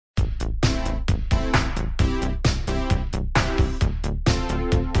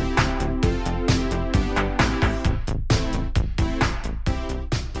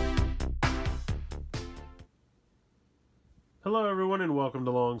Hello everyone and welcome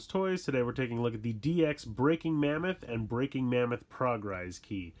to Long's Toys. Today we're taking a look at the DX Breaking Mammoth and Breaking Mammoth Progrise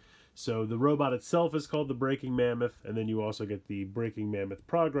key. So the robot itself is called the Breaking Mammoth, and then you also get the Breaking Mammoth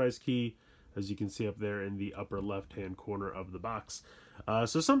Progrise key, as you can see up there in the upper left hand corner of the box.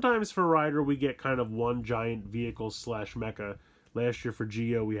 So sometimes for Rider we get kind of one giant vehicle slash mecha. Last year for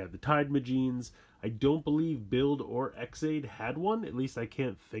Geo we had the Tide Machines. I don't believe Build or Xaid had one, at least I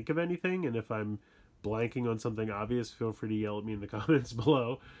can't think of anything, and if I'm blanking on something obvious, feel free to yell at me in the comments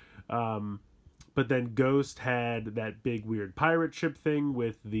below. But then Ghost had that big weird pirate ship thing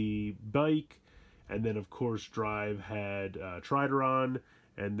with the bike, and then of course Drive had Trideron,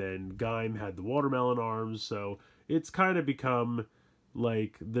 and then Gaim had the watermelon arms. So it's kind of become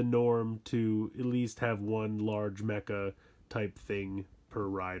like the norm to at least have one large mecha type thing per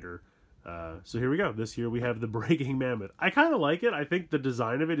rider. So here we go. This year we have the Breaking Mammoth. I kind of like it. I think the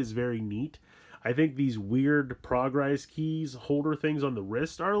design of it is very neat. I think these weird Progrise keys holder things on the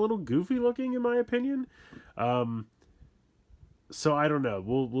wrist are a little goofy looking in my opinion. So I don't know.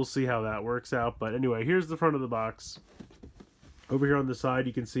 We'll see how that works out. But anyway, here's the front of the box. Over here on the side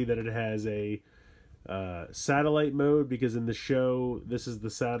you can see that it has a satellite mode, because in the show this is the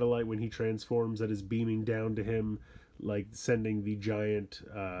satellite when he transforms that is beaming down to him, like sending the giant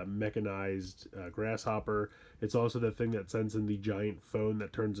mechanized grasshopper. It's also the thing that sends in the giant phone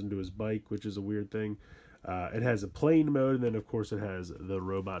that turns into his bike, which is a weird thing. It has a plane mode, and then of course it has the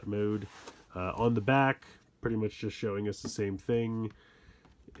robot mode. On the back, pretty much just showing us the same thing.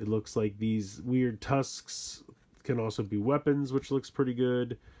 It looks like these weird tusks can also be weapons, which looks pretty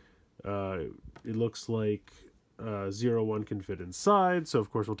good. It looks like 01 can fit inside, so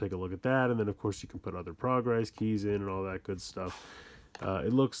of course we'll take a look at that, and then of course you can put other Progrise keys in and all that good stuff.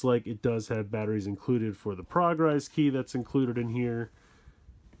 It looks like it does have batteries included for the Progrise key that's included in here.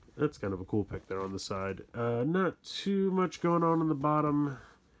 That's kind of a cool pick there on the side. Not too much going on the bottom.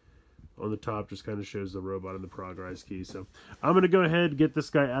 On the top just kind of shows the robot and the Progrise key. So I'm going to go ahead, get this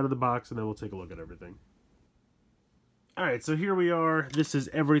guy out of the box, and then we'll take a look at everything. Alright, so here we are. This is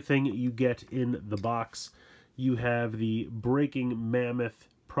everything you get in the box. You have the Breaking Mammoth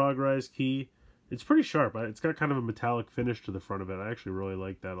Progrise key. It's pretty sharp. It's got kind of a metallic finish to the front of it. I actually really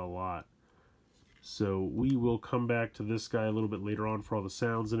like that a lot. So we will come back to this guy a little bit later on for all the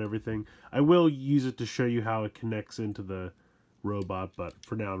sounds and everything. I will use it to show you how it connects into the robot, but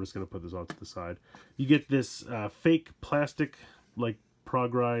for now I'm just going to put this off to the side. You get this fake plastic, like,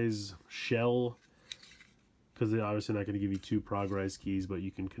 Progrise shell, because they're obviously not going to give you two Progrise keys, but you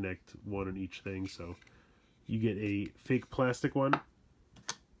can connect one in each thing, so you get a fake plastic one.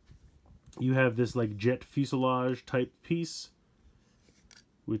 You have this like jet fuselage type piece,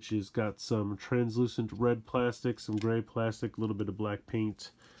 which has got some translucent red plastic, some gray plastic, a little bit of black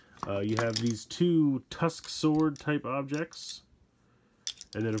paint. You have these two tusk sword type objects,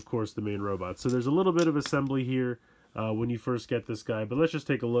 and then of course the main robot. So there's a little bit of assembly here when you first get this guy, but let's just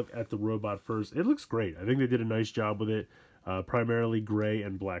take a look at the robot first. It looks great. I think they did a nice job with it. Primarily gray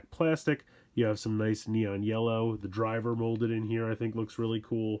and black plastic. You have some nice neon yellow. The driver molded in here I think looks really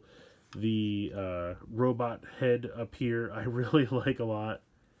cool. The robot head up here I really like a lot.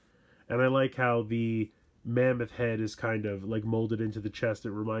 And I like how the mammoth head is kind of like molded into the chest.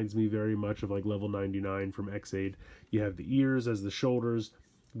 It reminds me very much of like level 99 from Xaid. You have the ears as the shoulders,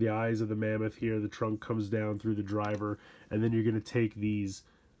 the eyes of the mammoth here. The trunk comes down through the driver. And then you're going to take these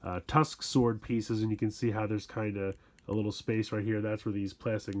tusk sword pieces, and you can see how there's kind of a little space right here. That's where these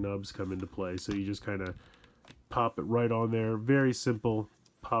plastic nubs come into play. So you just kind of pop it right on there. Very simple.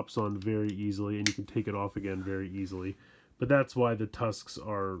 Pops on very easily, and you can take it off again very easily. But that's why the tusks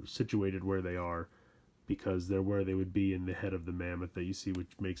are situated where they are, because they're where they would be in the head of the mammoth that you see,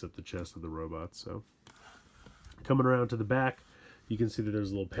 which makes up the chest of the robot. So coming around to the back, you can see that there's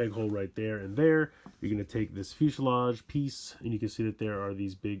a little peg hole right there and there. You're going to take this fuselage piece, and you can see that there are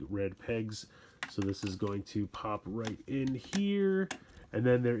these big red pegs. So this is going to pop right in here, and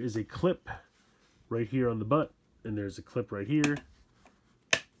then there is a clip right here on the butt, and there's a clip right here,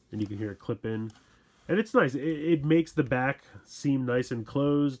 and you can hear it clip in. And it's nice. It makes the back seem nice and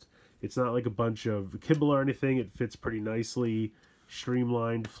closed. It's not like a bunch of kibble or anything. It fits pretty nicely,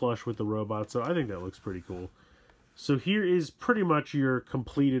 streamlined, flush with the robot. So I think that looks pretty cool. So here is pretty much your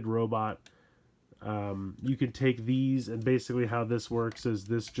completed robot. You can take these, and basically how this works is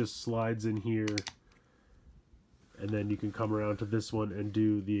this just slides in here, and then you can come around to this one and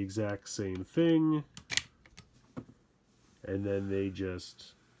do the exact same thing, and then they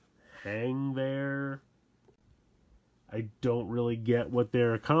just hang there. I don't really get what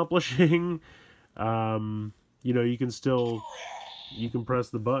they're accomplishing. You know, you can press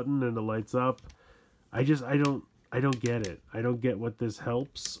the button and it lights up. I don't I don't get it. I don't get what this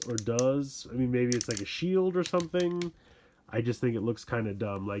helps or does. I mean, maybe it's like a shield or something. I just think it looks kind of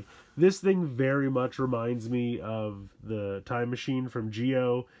dumb. Like, this thing very much reminds me of the Time Machine from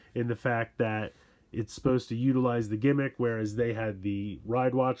Geo in the fact that it's supposed to utilize the gimmick, whereas they had the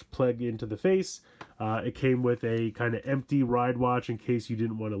ride watch plug into the face. It came with a kind of empty ride watch in case you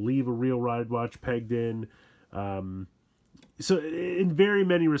didn't want to leave a real ride watch pegged in. So in very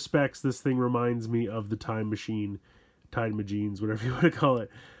many respects, this thing reminds me of the Time Machine, Time Machines, whatever you want to call it.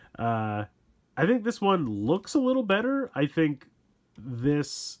 I think this one looks a little better. I think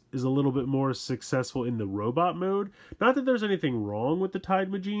this is a little bit more successful in the robot mode. Not that there's anything wrong with the Tide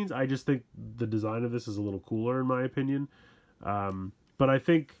Machines. I just think the design of this is a little cooler in my opinion. But I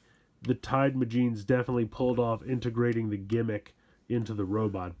think the Tide Machines definitely pulled off integrating the gimmick into the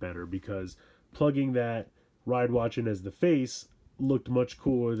robot better, because plugging that ride watch in as the face looked much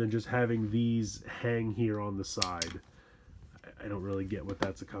cooler than just having these hang here on the side. I don't really get what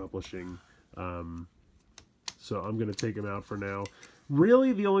that's accomplishing. So I'm going to take them out for now.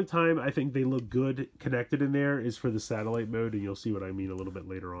 Really, the only time I think they look good connected in there is for the satellite mode, and you'll see what I mean a little bit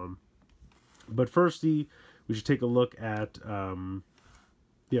later on. But firstly, we should take a look at the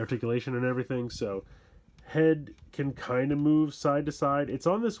articulation and everything. So head can kind of move side to side. It's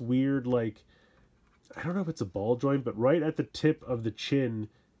on this weird, like, I don't know if it's a ball joint, but right at the tip of the chin,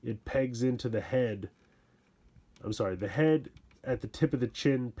 it pegs into the head. I'm sorry, the head at the tip of the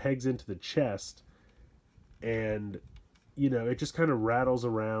chin pegs into the chest, and you know, it just kind of rattles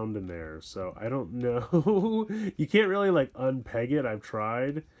around in there. So I don't know. You can't really like unpeg it. I've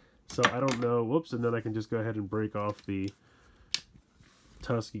tried, so I don't know. Whoops. And then I can just go ahead and break off the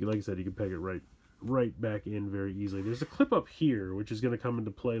tusk. Like I said, you can peg it right back in very easily. There's a clip up here which is going to come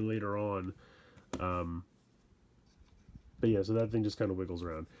into play later on. But yeah, so that thing just kind of wiggles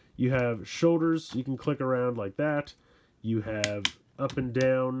around. You have shoulders, you can click around like that. You have up and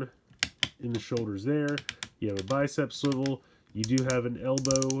down in the shoulders there. You have a bicep swivel. You do have an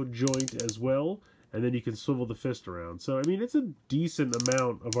elbow joint as well. And then you can swivel the fist around. So, I mean, it's a decent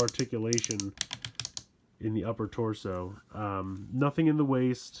amount of articulation in the upper torso. Nothing in the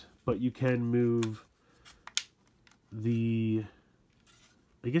waist, but you can move the...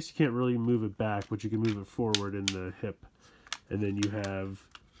 I guess you can't really move it back, but you can move it forward in the hip. And then you have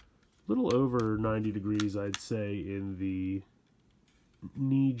a little over 90 degrees, I'd say, in the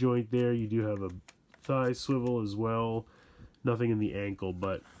knee joint there. You do have a thigh swivel as well. Nothing in the ankle,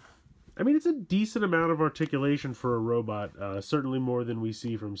 but I mean, it's a decent amount of articulation for a robot. Certainly more than we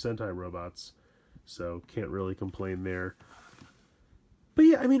see from Sentai robots. So can't really complain there. But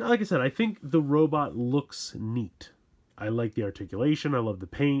yeah, I mean, like I said, I think the robot looks neat. I like the articulation, I love the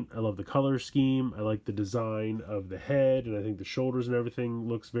paint, I love the color scheme, I like the design of the head, and I think the shoulders and everything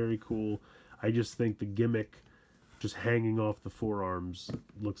looks very cool. I just think the gimmick just hanging off the forearms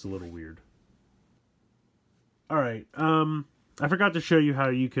looks a little weird. Alright, I forgot to show you how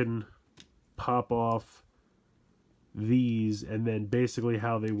you can pop off these, and then basically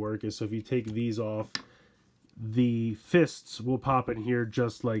how they work is, so if you take these off, the fists will pop in here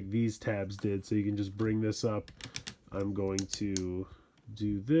just like these tabs did, so you can just bring this up. I'm going to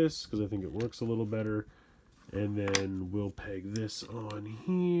do this because I think it works a little better. And then we'll peg this on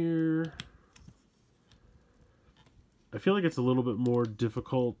here. I feel like it's a little bit more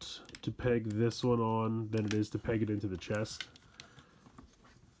difficult to peg this one on than it is to peg it into the chest.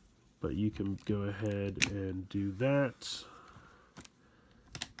 But you can go ahead and do that.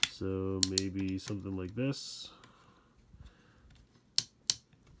 So maybe something like this.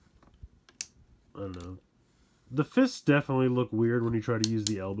 I don't know. The fists definitely look weird when you try to use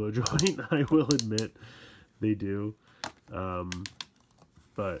the elbow joint. I will admit they do.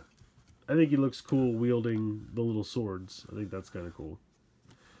 But I think he looks cool wielding the little swords. I think that's kind of cool.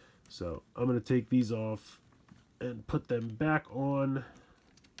 So I'm going to take these off and put them back on.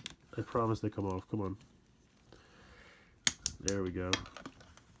 I promise they come off. Come on. There we go.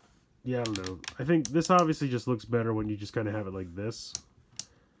 Yeah, I don't know. I think this obviously just looks better when you just kind of have it like this.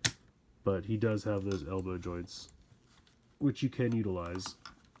 But he does have those elbow joints, which you can utilize.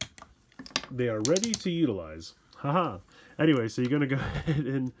 They are ready to utilize. Haha. Anyway, so you're going to go ahead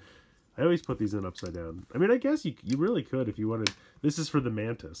and... I always put these in upside down. I mean, I guess you really could if you wanted. This is for the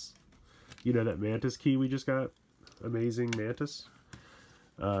Mantis. You know that Mantis key we just got? Amazing Mantis.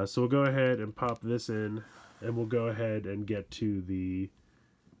 So we'll go ahead and pop this in, and we'll go ahead and get to the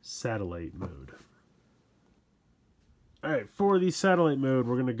satellite mode. Alright, for the satellite mode,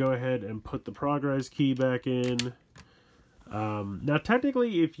 we're going to go ahead and put the Progrise key back in. Now,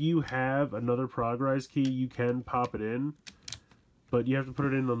 technically, if you have another Progrise key, you can pop it in. But you have to put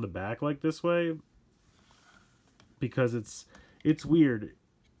it in on the back like this way. because it's weird.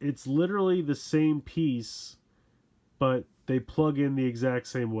 It's literally the same piece, but they plug in the exact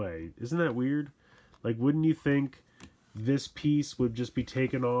same way. Isn't that weird? Like, wouldn't you think this piece would just be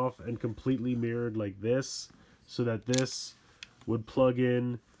taken off and completely mirrored like this, so that this would plug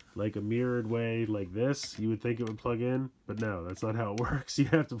in like a mirrored way like this? You would think it would plug in, but no, that's not how it works. You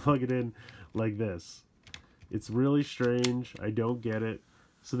have to plug it in like this. It's really strange. I don't get it.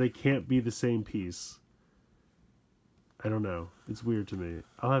 So they can't be the same piece. I don't know. It's weird to me.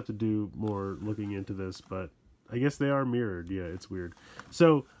 I'll have to do more looking into this, but I guess they are mirrored. Yeah, it's weird.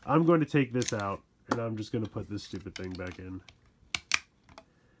 So I'm going to take this out, and I'm just going to put this stupid thing back in.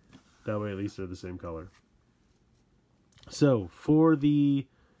 That way at least they're the same color. So for the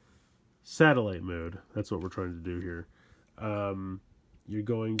satellite mode, that's what we're trying to do here. You're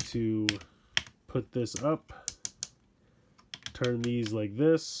going to put this up, turn these like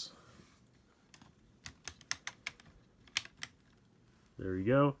this. There we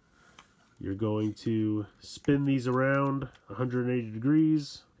go. You're going to spin these around 180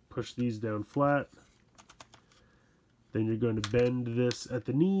 degrees, push these down flat. Then you're going to bend this at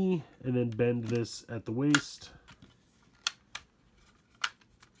the knee and then bend this at the waist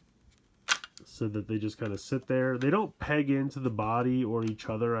so that they just kind of sit there. They don't peg into the body or each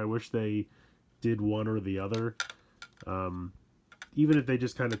other. I wish they did one or the other. Even if they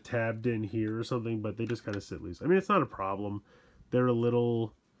just kind of tabbed in here or something, but they just kind of sit loose. I mean, it's not a problem. They're a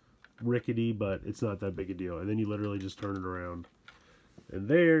little rickety, but it's not that big a deal. And then you literally just turn it around. And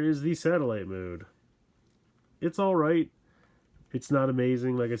there is the satellite mode. It's alright. It's not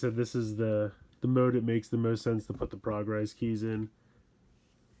amazing. Like I said, this is the mode it makes the most sense to put the Progrise keys in.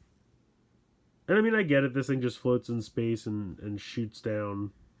 And I mean, I get it. This thing just floats in space and shoots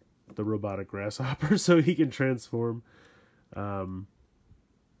down the robotic grasshopper so he can transform. But,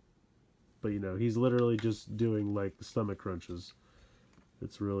 you know, he's literally just doing, like, stomach crunches.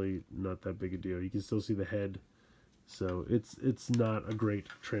 It's really not that big a deal. You can still see the head. So it's not a great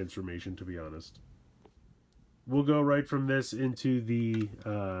transformation, to be honest. We'll go right from this into the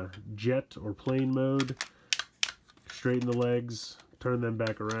jet or plane mode. Straighten the legs, turn them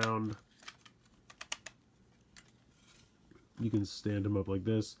back around. You can stand them up like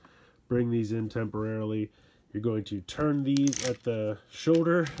this. Bring these in temporarily. You're going to turn these at the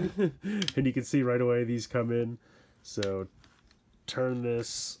shoulder. And you can see right away these come in. So turn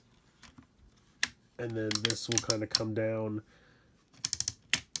this. And then this will kind of come down.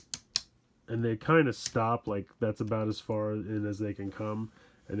 And they kind of stop, like that's about as far in as they can come.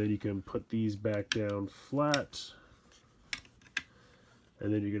 And then you can put these back down flat.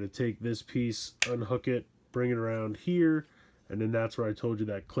 And then you're going to take this piece, unhook it, bring it around here. And then that's where I told you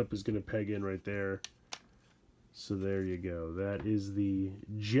that clip is going to peg in right there. So there you go. That is the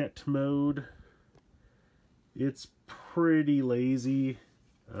jet mode. It's pretty lazy.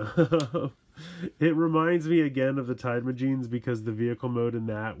 It reminds me again of the Tide Machines because the vehicle mode in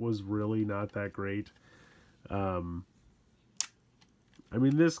that was really not that great. I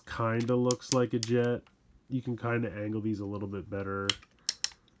mean, this kind of looks like a jet. You can kind of angle these a little bit better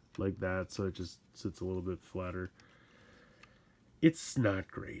like that, so it just sits a little bit flatter. It's not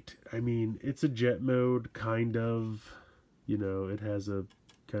great. I mean, it's a jet mode, kind of. You know, it has a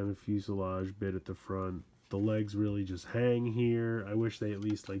kind of fuselage bit at the front. The legs really just hang here. I wish they at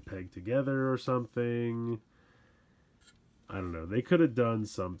least like peg together or something. I don't know. They could have done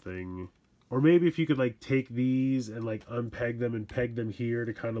something. Or maybe if you could like take these and like unpeg them and peg them here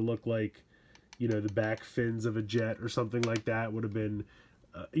to kind of look like, you know, the back fins of a jet or something like that would have been,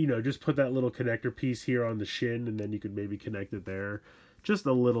 you know, just put that little connector piece here on the shin and then you could maybe connect it there. Just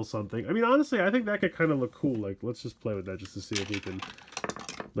a little something. I mean, honestly, I think that could kind of look cool. Like, let's just play with that just to see if we can,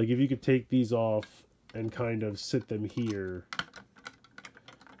 like, if you could take these off and kind of sit them here.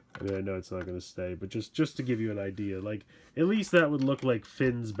 I mean, I know it's not going to stay, but just to give you an idea, like, at least that would look like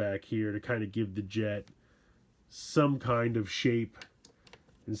fins back here to kind of give the jet some kind of shape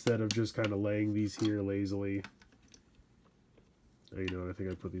instead of just kind of laying these here lazily. Oh, you know, I think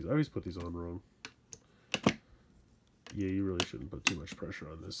I always put these on wrong. Yeah, you really shouldn't put too much pressure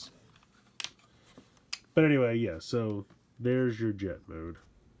on this. But anyway, yeah, so there's your jet mode.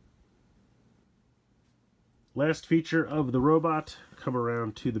 Last feature of the robot, come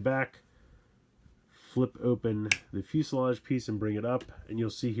around to the back, flip open the fuselage piece and bring it up, and you'll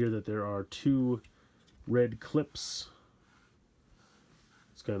see here that there are two red clips.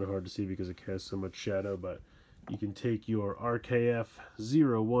 It's kind of hard to see because it casts so much shadow, but you can take your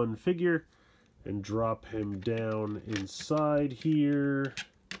RKF-01 figure and drop him down inside here,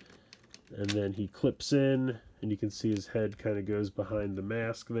 and then he clips in, and you can see his head kind of goes behind the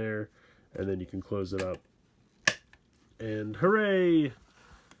mask there, and then you can close it up. And hooray!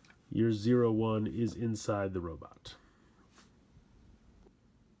 Your 01 is inside the robot.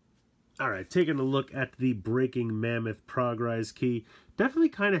 Alright, taking a look at the Breaking Mammoth Progrise key. Definitely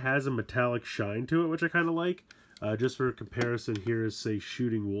kind of has a metallic shine to it, which I kind of like. Just for comparison, here is, say,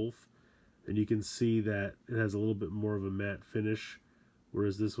 Shooting Wolf. And you can see that it has a little bit more of a matte finish,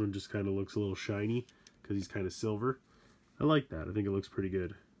 whereas this one just kind of looks a little shiny because he's kind of silver. I like that. I think it looks pretty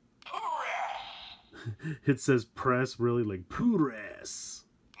good. It says press, really, like press.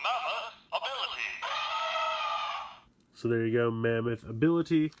 Mammoth ability. So there you go, Mammoth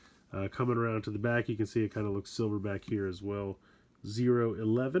ability. Coming around to the back, you can see it kind of looks silver back here as well.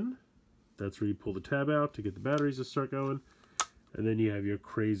 011. That's where you pull the tab out to get the batteries to start going. And then you have your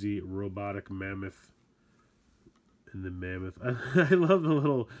crazy robotic mammoth. And the mammoth. I love the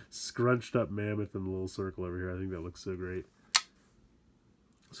little scrunched up mammoth in the little circle over here. I think that looks so great.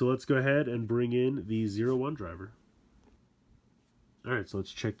 So let's go ahead and bring in the 01 driver. Alright, so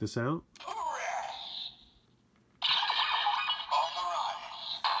let's check this out.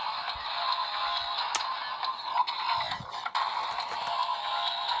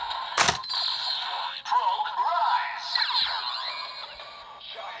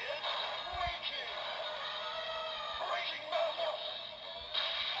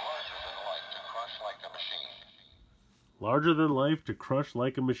 Larger than life to crush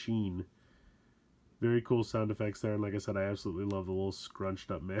like a machine. Very cool sound effects there, and like I said, I absolutely love the little scrunched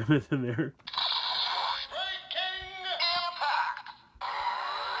up mammoth in there.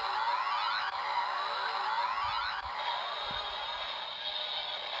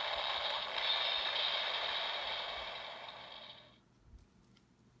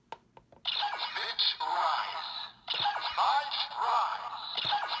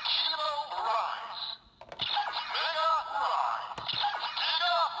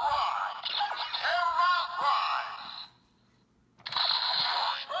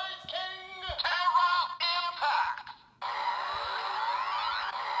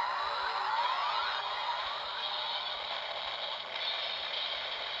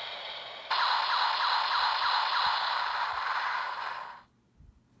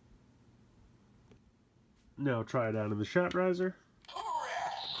 Now try it out in the shot riser.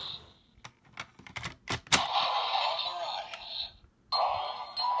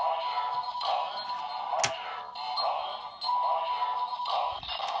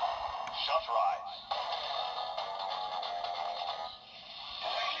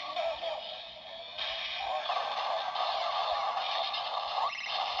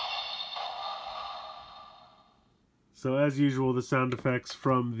 So as usual, the sound effects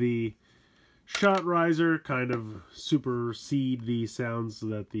from the shot riser kind of supersede the sounds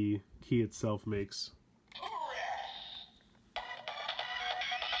that the key itself makes.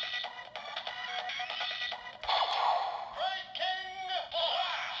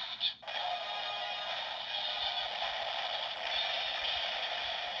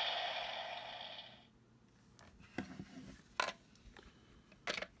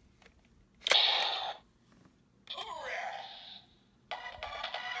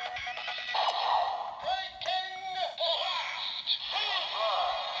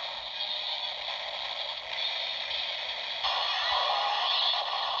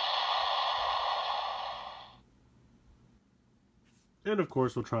 And of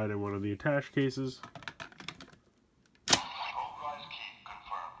course, we'll try it in one of the attached cases. Progrise key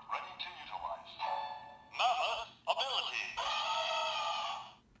confirmed. Ready to utilize. Mammoth ability.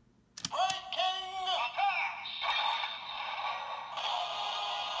 Breaking attack.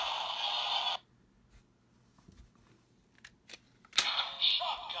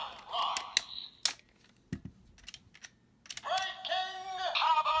 Shotgun rise. Breaking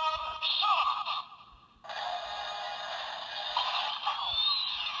Kamen shot.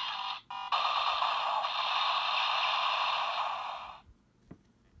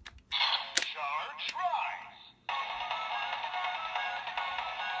 Charge rise.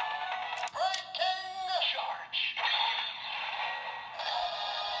 Breaking charge.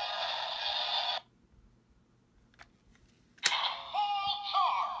 Full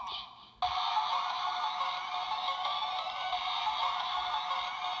charge.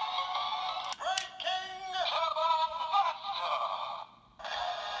 Breaking Kamen faster.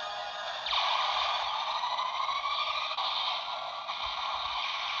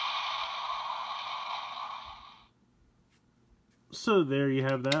 So there you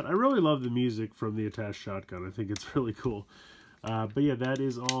have that. I really love the music from the attached shotgun. I think it's really cool. But yeah, that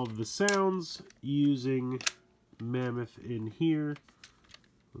is all of the sounds using Mammoth in here.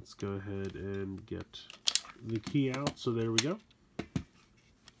 Let's go ahead and get the key out. So there we go.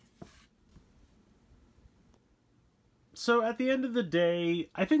 So at the end of the day,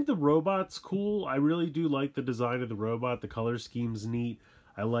 I think the robot's cool. I really do like the design of the robot. The color scheme's neat.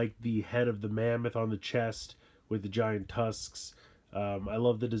 I like the head of the mammoth on the chest with the giant tusks. I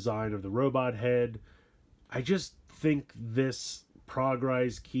love the design of the robot head. I just think this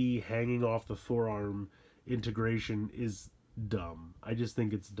Progrise key hanging off the forearm integration is dumb. I just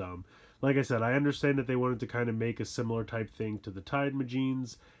think it's dumb. Like I said, I understand that they wanted to kind of make a similar type thing to the Tide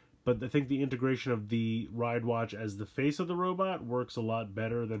Magines, but I think the integration of the ride watch as the face of the robot works a lot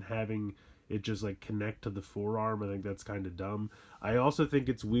better than having it just like connect to the forearm. I think that's kind of dumb. I also think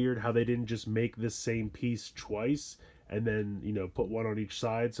it's weird how they didn't just make this same piece twice and then, you know, put one on each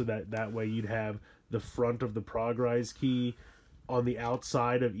side, so that way you'd have the front of the Progrise key on the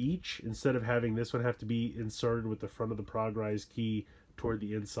outside of each, instead of having this one have to be inserted with the front of the Progrise key toward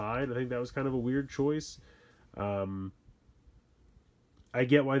the inside. I think that was kind of a weird choice. I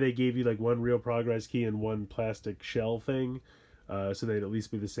get why they gave you like one real Progrise key and one plastic shell thing, so they'd at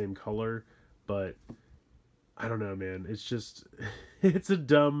least be the same color, but I don't know, man. It's just, it's a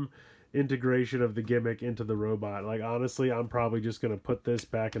dumb integration of the gimmick into the robot. Like, honestly, I'm probably just going to put this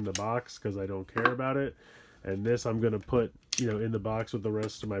back in the box because I don't care about it. And this I'm going to put, you know, in the box with the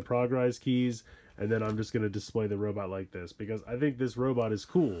rest of my Progrise keys. And then I'm just going to display the robot like this because I think this robot is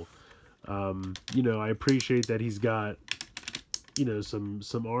cool. You know, I appreciate that he's got, you know,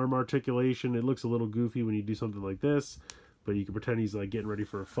 some arm articulation. It looks a little goofy when you do something like this, but you can pretend he's like getting ready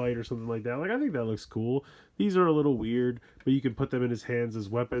for a fight or something like that. Like, I think that looks cool. These are a little weird, but you can put them in his hands as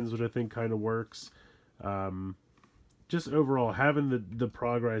weapons, which I think kind of works. Just overall, having the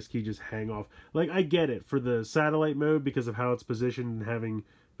Progrise key just hang off. Like, I get it for the satellite mode because of how it's positioned and having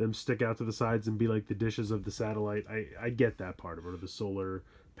them stick out to the sides and be like the dishes of the satellite. I get that part of it, or the solar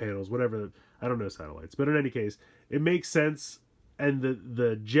panels, whatever. I don't know satellites, but in any case, it makes sense. And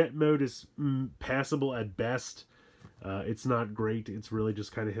the jet mode is passable at best. It's not great. It's really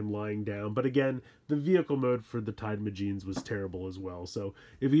just kind of him lying down. But again, the vehicle mode for the Tide Magines was terrible as well. So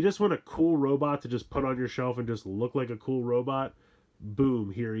if you just want a cool robot to just put on your shelf and just look like a cool robot, boom,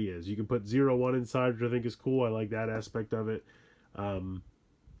 here he is. You can put 01 inside, which I think is cool. I like that aspect of it.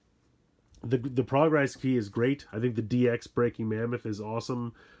 The Progrise key is great. I think the DX Breaking Mammoth is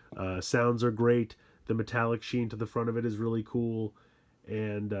awesome. Sounds are great. The metallic sheen to the front of it is really cool.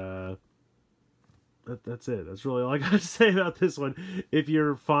 And that's it. That's really all I got to say about this one. If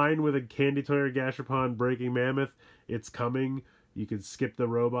you're fine with a Candy Toy or Gashapon Breaking Mammoth, it's coming. You can skip the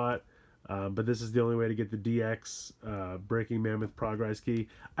robot. But this is the only way to get the DX Breaking Mammoth Progrise key.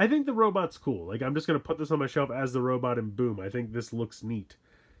 I think the robot's cool. Like, I'm just going to put this on my shelf as the robot and boom. I think this looks neat.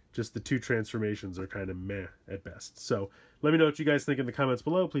 Just the two transformations are kind of meh at best. So let me know what you guys think in the comments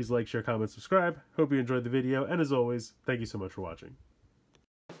below. Please like, share, comment, subscribe. Hope you enjoyed the video. And as always, thank you so much for watching.